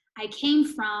I came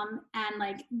from and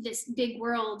like this big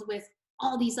world with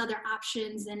all these other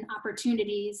options and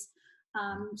opportunities.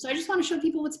 So I just want to show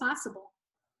people what's possible.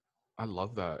 I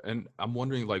love that. And I'm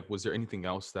wondering, like, was there anything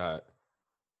else that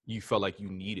you felt like you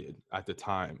needed at the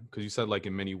time? Because you said, like,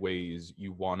 in many ways,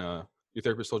 your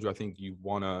therapist told you, I think you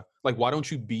wanna, like, why don't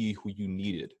you be who you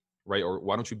needed, right? Or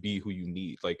why don't you be who you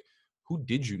need? Like, who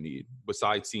did you need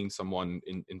besides seeing someone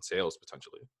in sales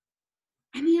potentially?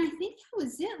 I mean, I think that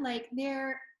was it. Like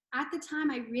at the time,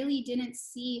 I really didn't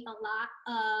see a lot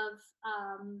of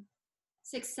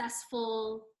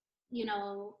successful, you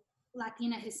know,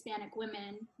 Latina, Hispanic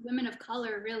women of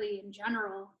color, really in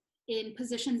general, in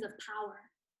positions of power.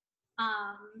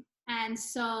 And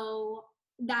so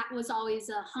that was always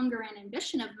a hunger and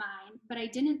ambition of mine, but I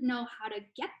didn't know how to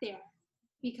get there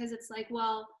because it's like,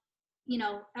 well,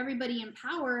 everybody in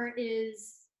power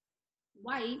is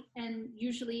white and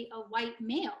usually a white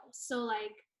male. So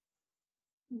like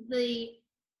the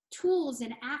tools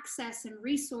and access and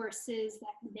resources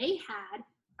that they had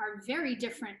are very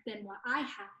different than what I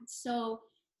had. So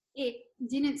it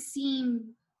didn't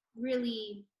seem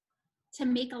really to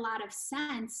make a lot of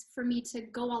sense for me to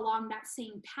go along that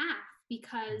same path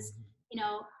because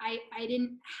I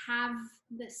didn't have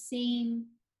the same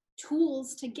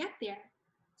tools to get there.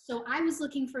 So I was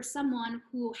looking for someone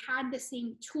who had the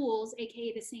same tools,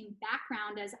 aka the same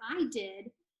background as I did,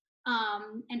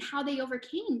 and how they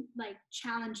overcame like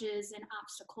challenges and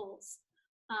obstacles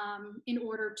in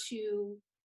order to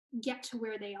get to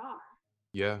where they are.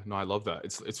 Yeah, no, I love that.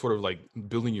 It's sort of like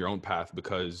building your own path,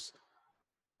 because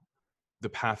the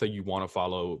path that you want to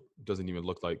follow doesn't even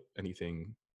look like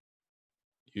anything.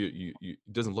 It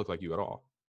doesn't look like you at all.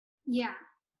 Yeah.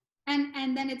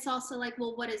 And then it's also like,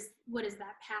 well, what is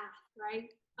that path, right?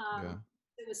 Yeah.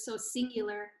 It was so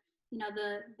singular.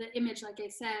 The image, like I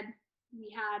said, we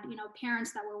had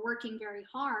parents that were working very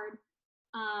hard,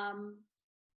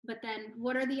 but then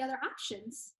what are the other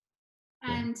options?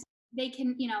 Yeah. And they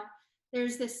can,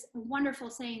 there's this wonderful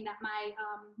saying that my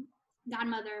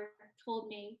godmother told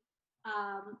me,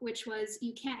 which was,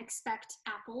 you can't expect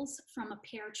apples from a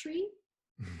pear tree.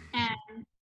 And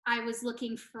I was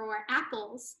looking for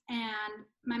apples and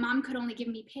my mom could only give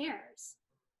me pears.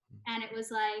 And it was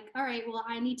like, all right, well,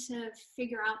 I need to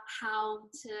figure out how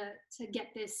to get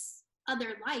this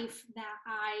other life that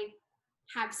I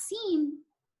have seen,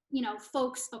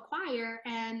 folks acquire,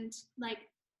 and like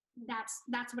that's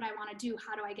what I want to do.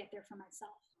 How do I get there for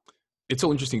myself? It's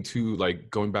so interesting too, like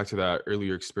going back to that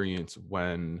earlier experience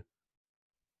when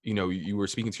you were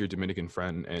speaking to your Dominican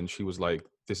friend and she was like,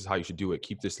 this is how you should do it,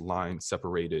 keep this line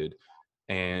separated.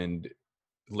 And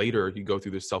later you go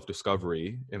through this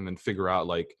self-discovery and then figure out,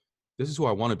 like, this is who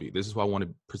I want to be, this is who I want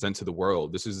to present to the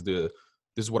world, this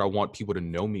is what I want people to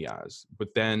know me as. But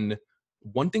then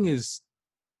one thing is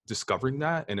discovering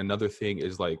that, and another thing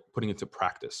is like putting it to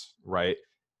practice, right?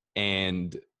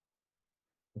 And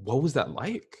what was that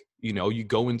like? You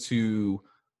go into,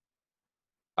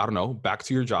 I don't know, back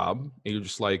to your job and you're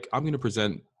just like, I'm going to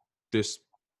present this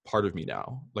part of me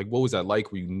now. Like, what was that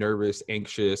like? Were you nervous,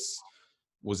 anxious?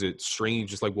 Was it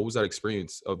strange? Just like, what was that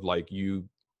experience of like you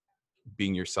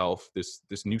being yourself, this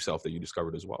new self that you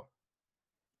discovered as well?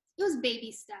 It was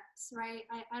baby steps, right?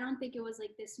 I don't think it was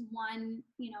like this one,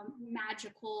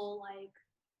 magical like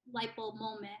light bulb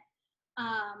moment.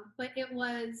 But it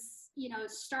was,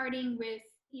 starting with,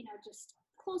 just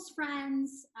close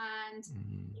friends and,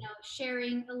 Mhm.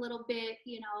 sharing a little bit,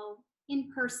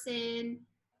 in person,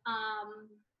 um,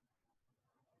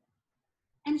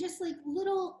 and just like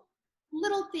little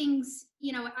things,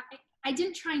 I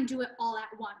didn't try and do it all at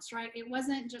once, right? It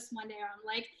wasn't just one day where I'm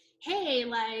like, hey,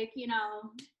 like,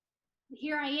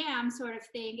 here I am sort of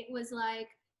thing. It was like,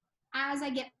 as I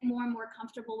get more and more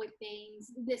comfortable with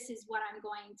things, this is what I'm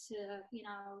going to,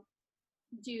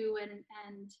 do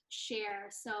and share.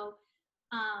 So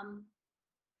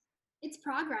it's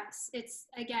progress. It's,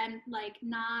 again, like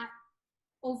not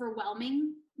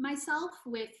overwhelming myself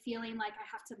with feeling like I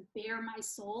have to bare my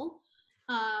soul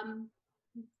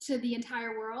to the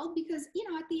entire world, because,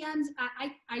 at the end,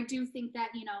 I do think that,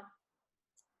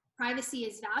 privacy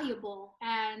is valuable.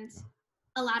 And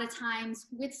a lot of times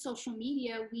with social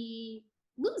media, we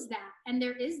lose that. And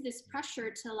there is this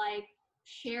pressure to like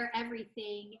share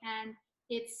everything. And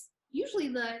it's usually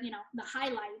the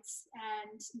highlights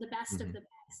and the best of the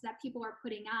best that people are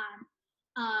putting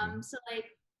on. So like,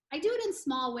 I do it in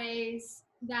small ways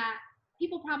that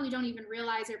people probably don't even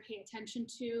realize or pay attention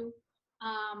to.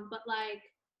 But like,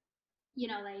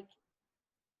 like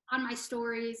on my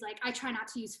stories, like I try not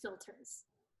to use filters,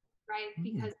 right?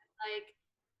 Because like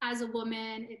as a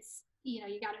woman, it's, you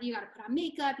gotta put on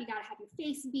makeup, you gotta have your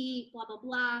face beat, blah, blah,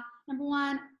 blah. Number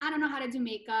one, I don't know how to do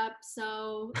makeup.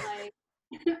 So like,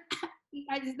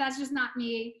 that's just not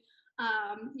me.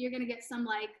 You're gonna get some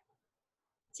like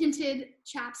tinted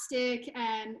chapstick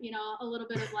and, a little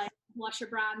bit of like blusher,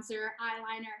 bronzer,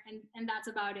 eyeliner, and that's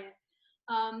about it.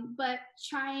 But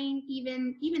trying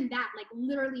even that, like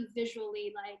literally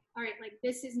visually, like, all right, like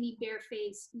this is me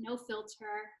barefaced, no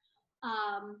filter.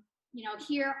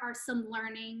 Here are some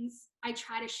learnings. I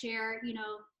try to share,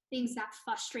 things that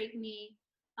frustrate me,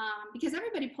 because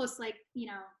everybody posts like,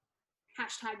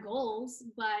 hashtag goals,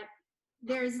 but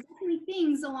there's definitely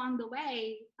things along the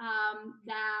way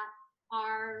that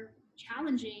are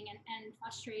challenging and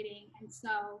frustrating. And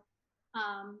so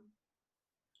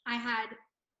I had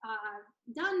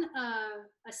done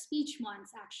a speech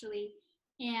once, actually,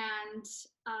 and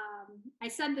I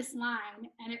said this line,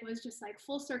 and it was just like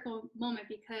full circle moment,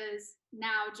 because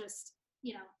now just,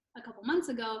 a couple months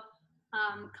ago,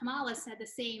 Kamala said the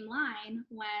same line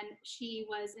when she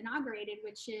was inaugurated,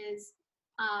 which is,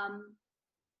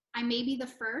 I may be the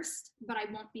first, but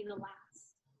I won't be the last.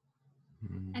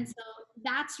 And so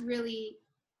that's really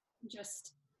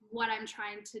just what I'm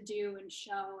trying to do and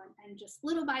show, and just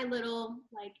little by little,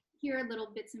 like, here are little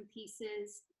bits and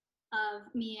pieces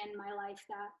of me and my life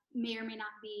that may or may not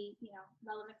be,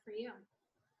 relevant for you.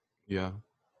 Yeah.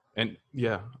 And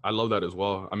yeah, I love that as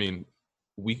well. I mean,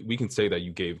 we can say that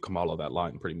you gave Kamala that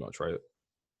line pretty much, right?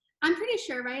 I'm pretty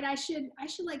sure, right? I should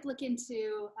like look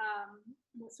into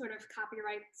what sort of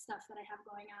copyright stuff that I have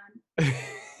going on.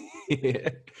 Yeah.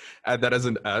 Add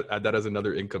that as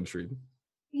another income stream.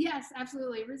 Yes,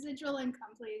 absolutely. Residual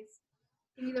income, please.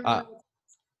 Give me the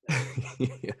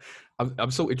yeah.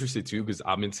 I'm so interested too, because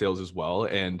I'm in sales as well,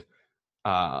 and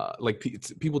like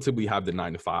people typically have the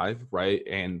 9 to 5, right?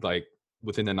 And like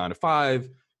within the 9 to 5,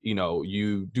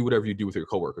 you do whatever you do with your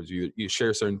coworkers. You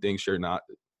share certain things, share not.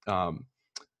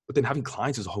 But then having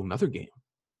clients is a whole nother game.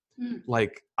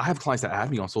 Like I have clients that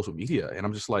add me on social media, and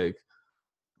I'm just like,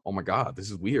 oh my God, this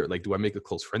is weird. Like, do I make a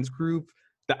close friends group?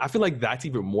 I feel like that's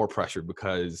even more pressure,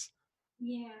 because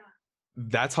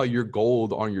that's how you're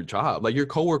gold on your job. Like your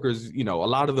coworkers, a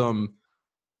lot of them,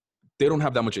 they don't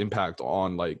have that much impact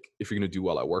on like if you're gonna do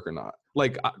well at work or not.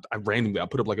 Like I randomly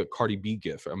put up like a Cardi B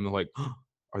gif. I'm like, oh,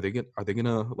 are they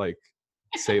gonna like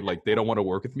say like they don't want to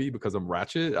work with me because I'm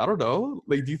ratchet? I don't know.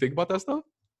 Like, do you think about that stuff?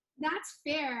 That's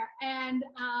fair, and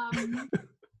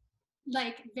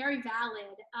like very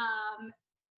valid.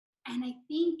 And I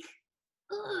think,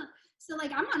 so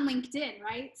like I'm on LinkedIn,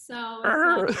 right? So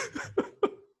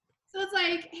it's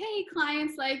like, hey,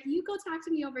 clients, like you go talk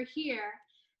to me over here.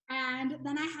 And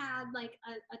then I had like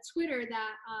a Twitter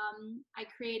that I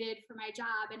created for my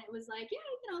job, and it was like,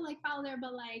 yeah, like follow there,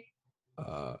 but like,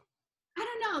 I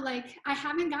don't know, like I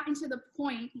haven't gotten to the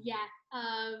point yet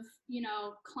of,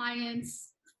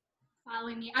 clients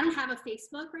following me. I don't have a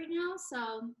Facebook right now, so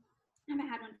I haven't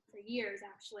had one for years,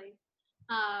 actually.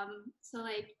 So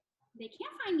like they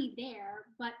can't find me there,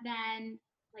 but then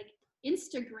like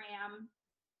Instagram,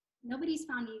 nobody's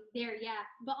found me there yet.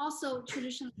 But also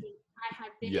traditionally, I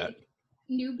have been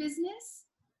new business,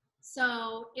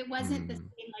 so it wasn't the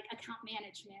same like account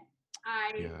management.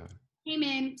 I came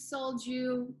in, sold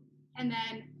you, and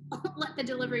then let the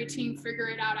delivery team figure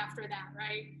it out after that,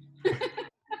 right?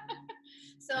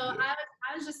 So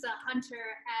I was just a hunter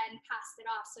and passed it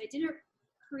off. So I didn't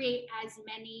create as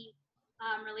many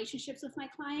relationships with my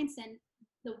clients, and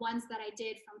the ones that I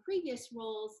did from previous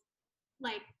roles,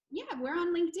 like, yeah, we're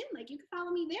on LinkedIn. Like you can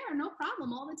follow me there, no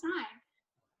problem, all the time.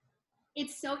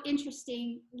 It's so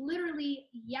interesting. Literally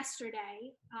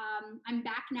yesterday, I'm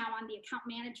back now on the account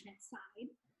management side.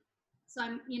 So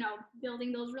I'm,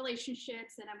 building those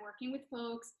relationships, and I'm working with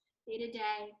folks day to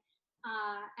day.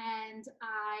 And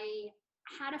I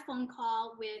had a phone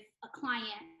call with a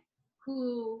client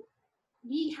who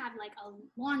we have like a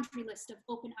laundry list of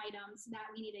open items that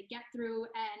we need to get through,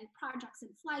 and projects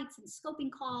and flights and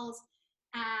scoping calls.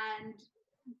 And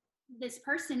this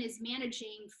person is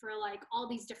managing for like all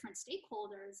these different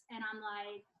stakeholders. And I'm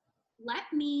like,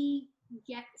 let me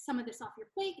get some of this off your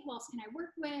plate. Who else can I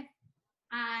work with?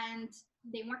 And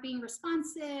they weren't being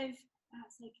responsive. I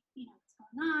was like, what's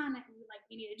going on? Like,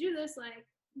 we need to do this. Like,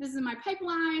 this is my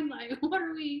pipeline. Like, what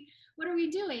are we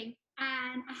doing?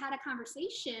 And I had a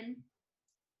conversation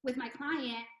with my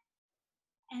client,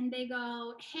 and they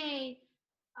go, hey,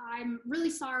 I'm really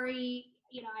sorry.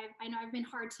 I know I've been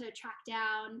hard to track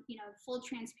down, full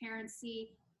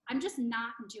transparency. I'm just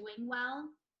not doing well.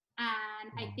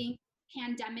 And I think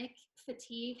pandemic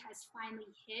fatigue has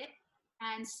finally hit.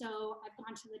 And so I've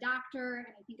gone to the doctor, and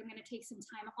I think I'm going to take some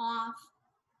time off.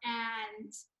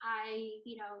 And I,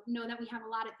 know that we have a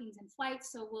lot of things in flight.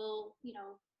 So we'll,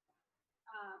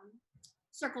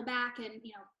 circle back and,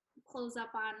 close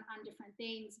up on different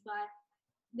things. But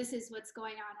this is what's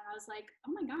going on. And I was like,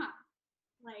 oh my God,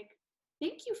 like,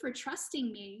 thank you for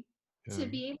trusting me to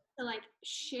be able to like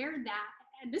share that.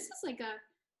 And this is like a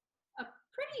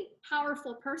pretty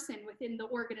powerful person within the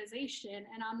organization.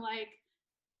 And I'm like,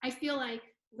 I feel like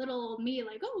little old me,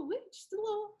 like, oh, wait, just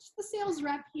the sales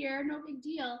rep here, no big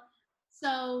deal.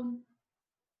 So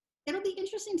it'll be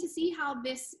interesting to see how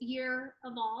this year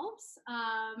evolves,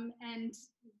 and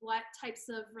what types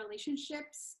of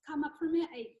relationships come up from it.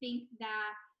 I think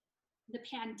that the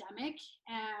pandemic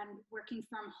and working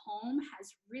from home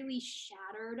has really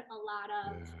shattered a lot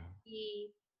of the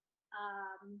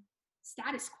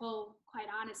status quo, quite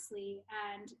honestly,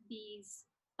 and these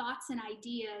thoughts and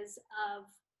ideas of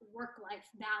work-life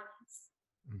balance.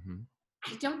 Mm-hmm.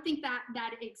 I don't think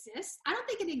that exists. I don't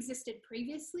think it existed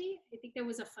previously. I think there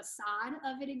was a facade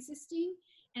of it existing.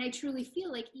 And I truly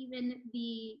feel like even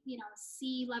the,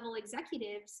 C-level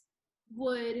executives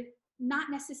would not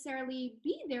necessarily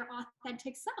be their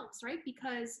authentic selves, right?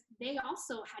 Because they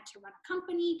also had to run a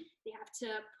company. They have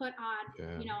to put on,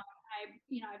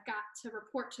 I've got to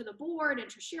report to the board and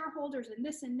to shareholders and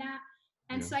this and that.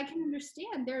 And so I can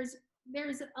understand there's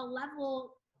a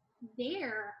level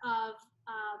there of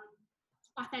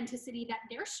authenticity that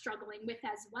they're struggling with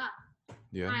as well.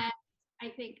 Yeah. And I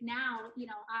think now,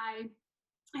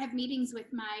 I have meetings with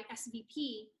my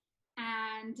SVP,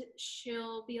 and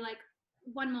she'll be like,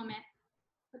 one moment,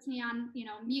 puts me on,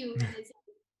 mute, and is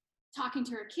talking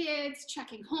to her kids,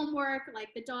 checking homework, like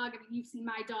the dog. I mean, you've seen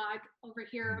my dog over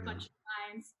here a bunch of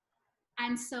times.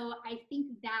 And so I think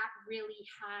that really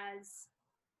has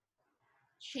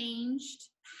changed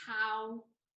how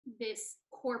this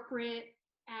corporate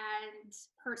and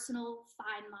personal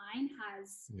fine line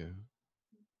has,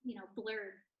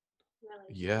 blurred.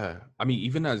 Really. Yeah, I mean,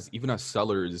 even as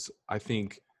sellers, I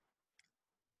think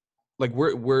like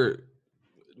we're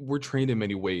trained in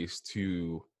many ways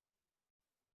to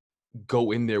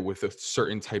go in there with a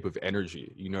certain type of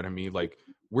energy. You know what I mean? Like,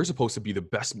 we're supposed to be the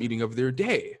best meeting of their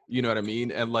day. You know what I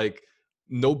mean? And like,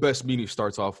 no best meeting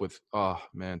starts off with, oh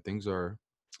man, things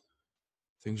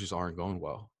just aren't going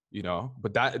well.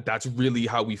 But that's really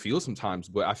how we feel sometimes.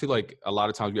 But I feel like a lot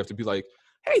of times we have to be like,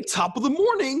 hey, top of the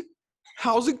morning,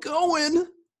 how's it going?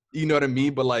 You know what I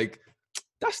mean? But like,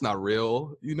 that's not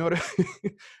real. You know what I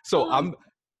mean? So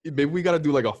maybe we got to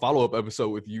do like a follow-up episode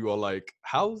with you on like,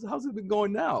 how's it been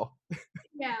going now?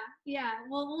 Yeah.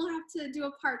 Well, we'll have to do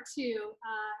a part 2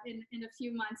 in a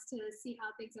few months to see how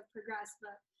things have progressed.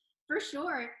 But for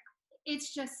sure,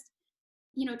 it's just,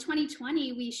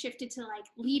 2020, we shifted to like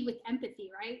lead with empathy,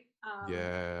 right?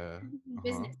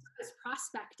 Business is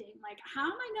prospecting. Like, how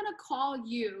am I going to call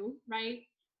you, right,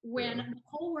 when the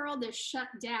whole world is shut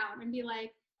down, and be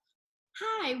like,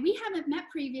 hi, we haven't met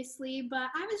previously, but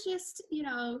I was just,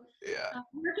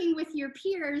 working with your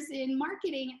peers in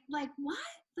marketing. Like, what?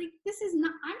 Like, this is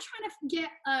not, I'm trying to get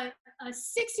a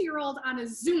 6-year-old on a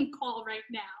Zoom call right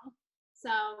now.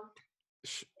 So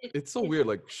it's so weird.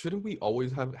 Like, shouldn't we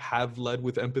always have led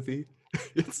with empathy?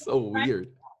 It's so weird.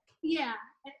 Yeah.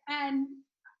 And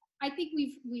I think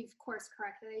we've course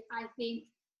corrected. I think,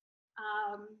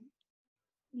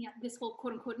 this whole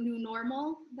quote unquote new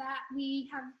normal that we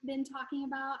have been talking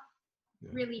about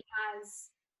really has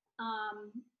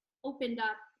opened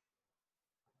up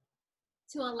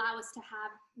to allow us to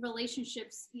have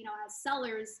relationships, as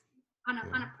sellers on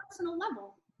a personal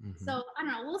level. Mm-hmm. So I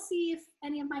don't know, we'll see if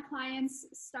any of my clients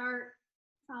start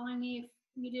following me.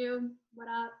 If you do, what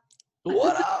up?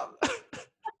 What up?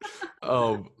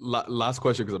 Last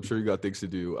question, because I'm sure you got things to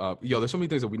do. There's so many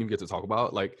things that we didn't get to talk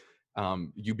about. Like,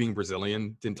 you being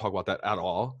Brazilian, didn't talk about that at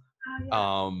all.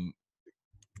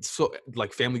 So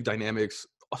like family dynamics,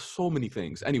 so many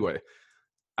things. Anyway,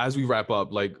 as we wrap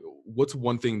up, like, what's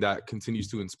one thing that continues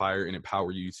to inspire and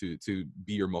empower you to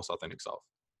be your most authentic self?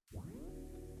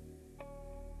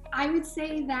 I would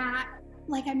say that,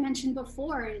 like I mentioned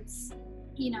before, it's,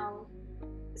 you know,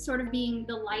 sort of being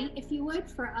the light, if you would,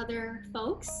 for other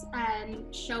folks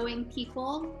and showing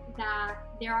people that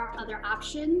there are other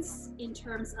options in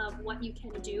terms of what you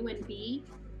can do and be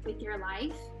with your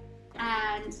life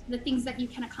and the things that you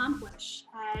can accomplish.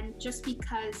 And just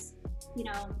because, you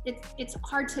know, it's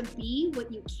hard to be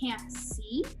what you can't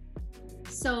see.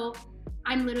 So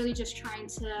I'm literally just trying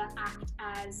to act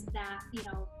as that, you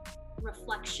know,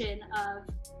 reflection of,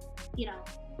 you know,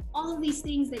 all of these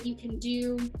things that you can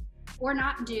do or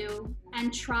not do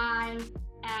and try,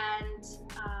 and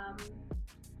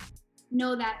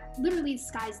know that literally the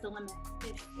sky's the limit.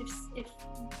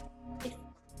 If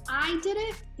I did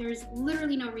it, there's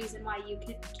literally no reason why you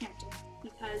can't do it,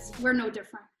 because we're no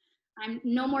different. I'm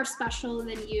no more special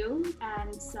than you,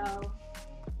 and so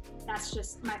that's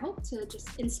just my hope, to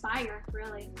just inspire,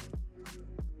 really.